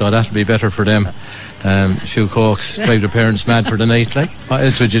delivered up, so that'll be better for them. A few cokes, drive their parents mad for the night, like. What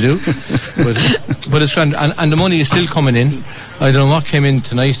else would you do? But it's grand, and the money is still coming in. I don't know what came in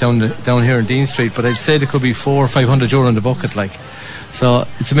tonight down here in Dean Street, but I'd say there could be 400 or 500 euro in the bucket, like. So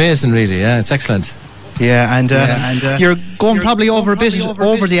it's amazing, really. Yeah, it's excellent. Yeah, and you're going probably over a bit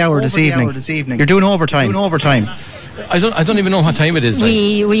over the hour this evening. You're doing overtime. I don't even know what time it is. Like.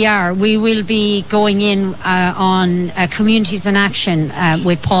 We will be going in on Communities in Action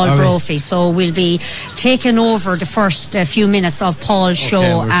with Paul Brophy. So we'll be taking over the first few minutes of Paul's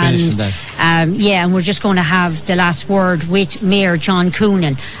show, and we're just going to have the last word with Mayor John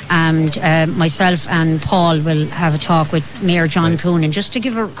Coonan, and myself and Paul will have a talk with Mayor John Coonan just to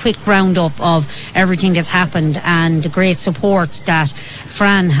give a quick roundup of everything that's happened and the great support that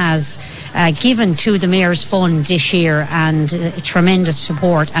Fran has given to the Mayor's Fund this year, and tremendous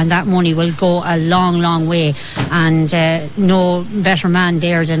support, and that money will go a long way, and no better man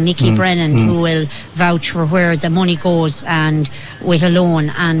there than Nickey Brennan, who will vouch for where the money goes, and with a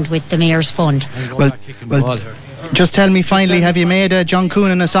loan and with the Mayor's Fund. Well, just tell me finally, have you made John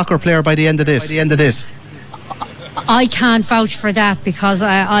Coonan a soccer player by the end of this? I can't vouch for that because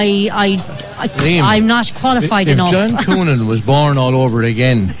I'm not qualified enough. If John Coonan was born all over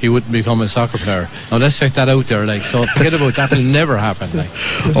again, he wouldn't become a soccer player. Now let's check that out there, like. So forget about that. It'll never happen, like.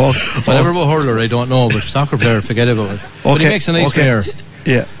 Whatever about hurler, I don't know, but soccer player, forget about it. But he makes a nice player.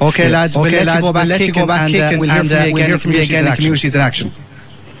 Yeah. Okay, lads. We'll let you go back kicking, and we'll hear from you again in Communities in Action.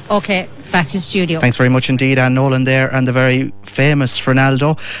 Okay, back to the studio. Thanks very much indeed, Anne Nolan there, and the very famous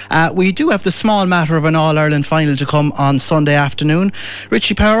Fernaldo. We do have the small matter of an All-Ireland final to come on Sunday afternoon.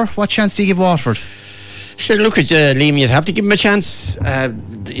 Richie Power, what chance do you give Waterford? Sure, look at Liam, you'd have to give them a chance.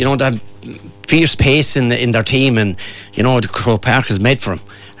 That fierce pace in their team, and the Croke Park is made for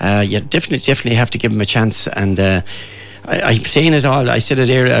them. You definitely have to give them a chance, and I'm saying it all. I said it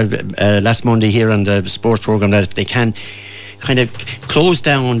here last Monday here on the sports programme, that if they can kind of close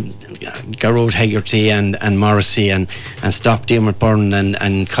down Garrod Hegarty and Morrissey and stop Dermot Byrne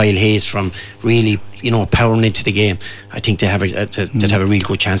and Kyle Hayes from really powering into the game, I think they'd have a real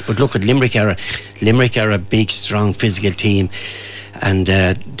good chance. But look at Limerick are a big, strong, physical team, and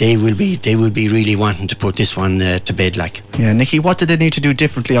they will be really wanting to put this one to bed, like. Yeah, Nicky, what did they need to do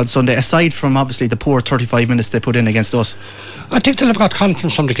differently on Sunday, aside from obviously the poor 35 minutes they put in against us? I think they'll have got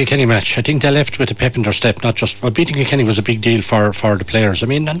confidence from the Kilkenny match. I think they left with a pep in their step, not just beating Kilkenny was a big deal for the players. I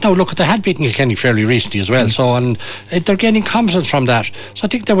mean, now look, they had beaten Kilkenny fairly recently as well, so and they're gaining confidence from that. So I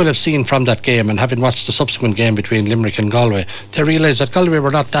think they will have seen from that game, and having watched the subsequent game between Limerick and Galway, they realised that Galway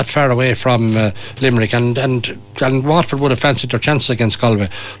were not that far away from Limerick, and Waterford would have fancied their chances against Galway.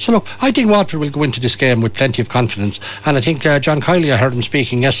 So look, I think Waterford will go into this game with plenty of confidence, and I think John Kiley, I heard him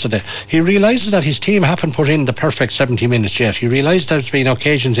speaking yesterday, he realises that his team haven't put in the perfect 70 minutes yet. He realised there's been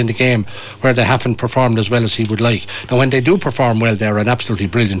occasions in the game where they haven't performed as well as he would like. Now when they do perform well, they're an absolutely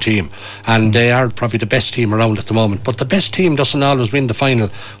brilliant team, and they are probably the best team around at the moment, but the best team doesn't always win the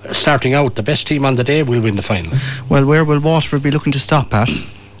final. Starting out, the best team on the day will win the final. Well, where will Waterford be looking to stop, Pat?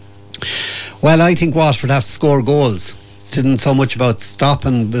 Well, I think Waterford have to score goals. isn't so much about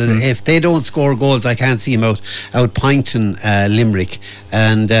stopping. But if they don't score goals, I can't see them out pointing Limerick.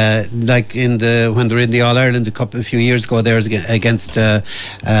 And like when they were in the All Ireland a few years ago, there against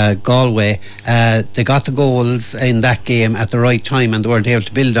Galway, they got the goals in that game at the right time, and they weren't able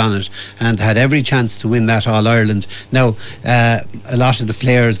to build on it, and had every chance to win that All Ireland. Now, a lot of the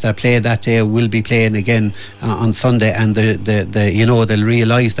players that played that day will be playing again on Sunday, and they'll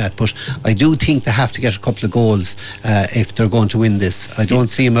realise that. But I do think they have to get a couple of goals if they're going to win this. I don't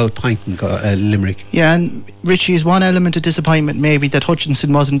see them out pointing Limerick. Yeah, and Richie, is one element of disappointment maybe that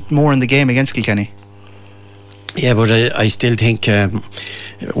Hutchinson wasn't more in the game against Kilkenny? Yeah, but I still think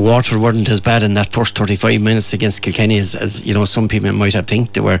Waterford weren't as bad in that first 35 minutes against Kilkenny as you know some people might have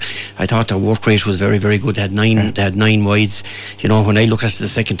think they were. I thought their work rate was very, very good. They had nine wides. You know, when I looked at it the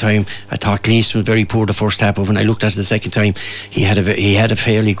second time, I thought Gleeson was very poor the first half, but when I looked at it the second time, he had a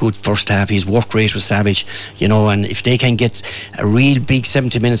fairly good first half. His work rate was savage. You know, and if they can get a real big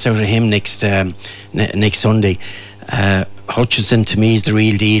 70 minutes out of him next Sunday. Hutchinson to me is the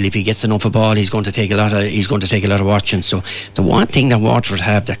real deal. If he gets enough of ball, he's going to take a lot of watching. So the one thing that Waterford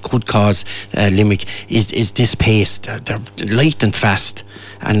have that could cause Limerick is this pace. They're light and fast,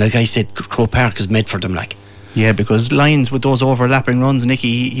 and like I said, Croke Park is made for them. Like. Yeah, because Lyons with those overlapping runs,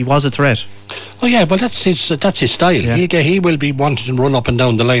 Nicky, he was a threat. Oh yeah, but that's his style. Yeah. He will be wanting to run up and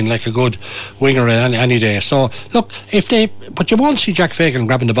down the line like a good winger any day. So look, but you won't see Jack Fagan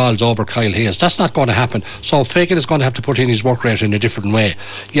grabbing the balls over Kyle Hayes. That's not going to happen. So Fagan is going to have to put in his work rate in a different way.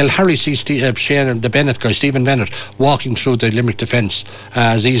 You'll hardly see Shane, the Bennett guy, Stephen Bennett, walking through the Limerick defence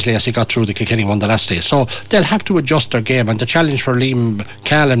as easily as he got through the Kilkenny one the last day. So they'll have to adjust their game, and the challenge for Liam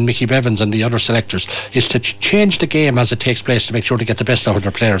Cahill and Mickey Bevins and the other selectors is to change the game as it takes place to make sure they get the best out of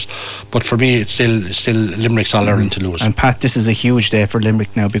their players. But for me, it's still Limerick's All Ireland to lose. And Pat, this is a huge day for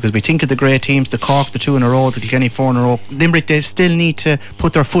Limerick now, because we think of the great teams, the Cork, the 2 in a row, the Kilkenny 4 in a row. Limerick, they still need to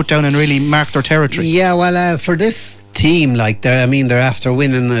put their foot down and really mark their territory. Yeah, well, for this team, like they're after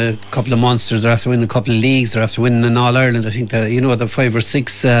winning a couple of Munsters, they're after winning a couple of leagues, they're after winning an All Ireland. I think the 5 or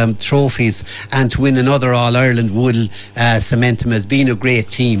 6 trophies, and to win another All Ireland will cement them as being a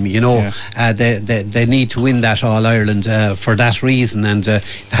great team. You know, they need to win that All Ireland for that reason, and to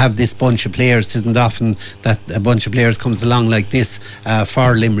have this bunch of players. It isn't often that a bunch of players comes along like this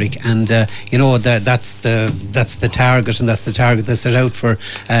for Limerick, and that's the target, and that's the target they set out for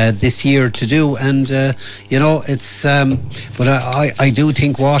this year to do. And it's. But I do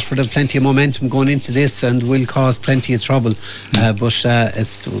think Waterford have plenty of momentum going into this and will cause plenty of trouble. But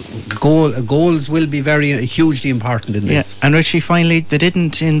it's goals will be very hugely important in this. And Richie, finally, they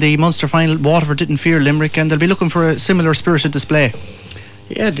didn't in the Munster final. Waterford didn't fear Limerick, and they'll be looking for a similar spirited display.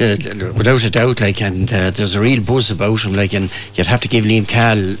 Yeah, without a doubt, and there's a real buzz about him, and you'd have to give Liam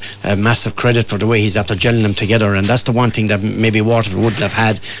Cahill massive credit for the way he's after gelling them together, and that's the one thing that maybe Waterford wouldn't have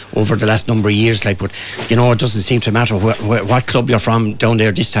had over the last number of years, but it doesn't seem to matter what club you're from down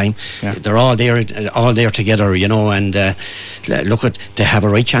there this time. They're all there together, and they have a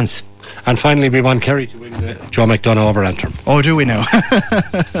right chance. And finally, we want Kerry to win the Joe McDonagh over Antrim. Oh, do we now?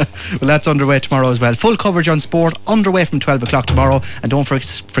 Well, that's underway tomorrow as well. Full coverage on sport underway from 12 o'clock tomorrow. And don't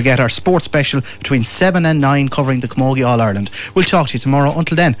forget our sports special between 7 and 9 covering the Camogie All Ireland. We'll talk to you tomorrow.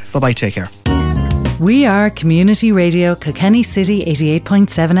 Until then, bye-bye, take care. We are Community Radio Kilkenny City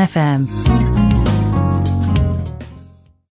 88.7 FM.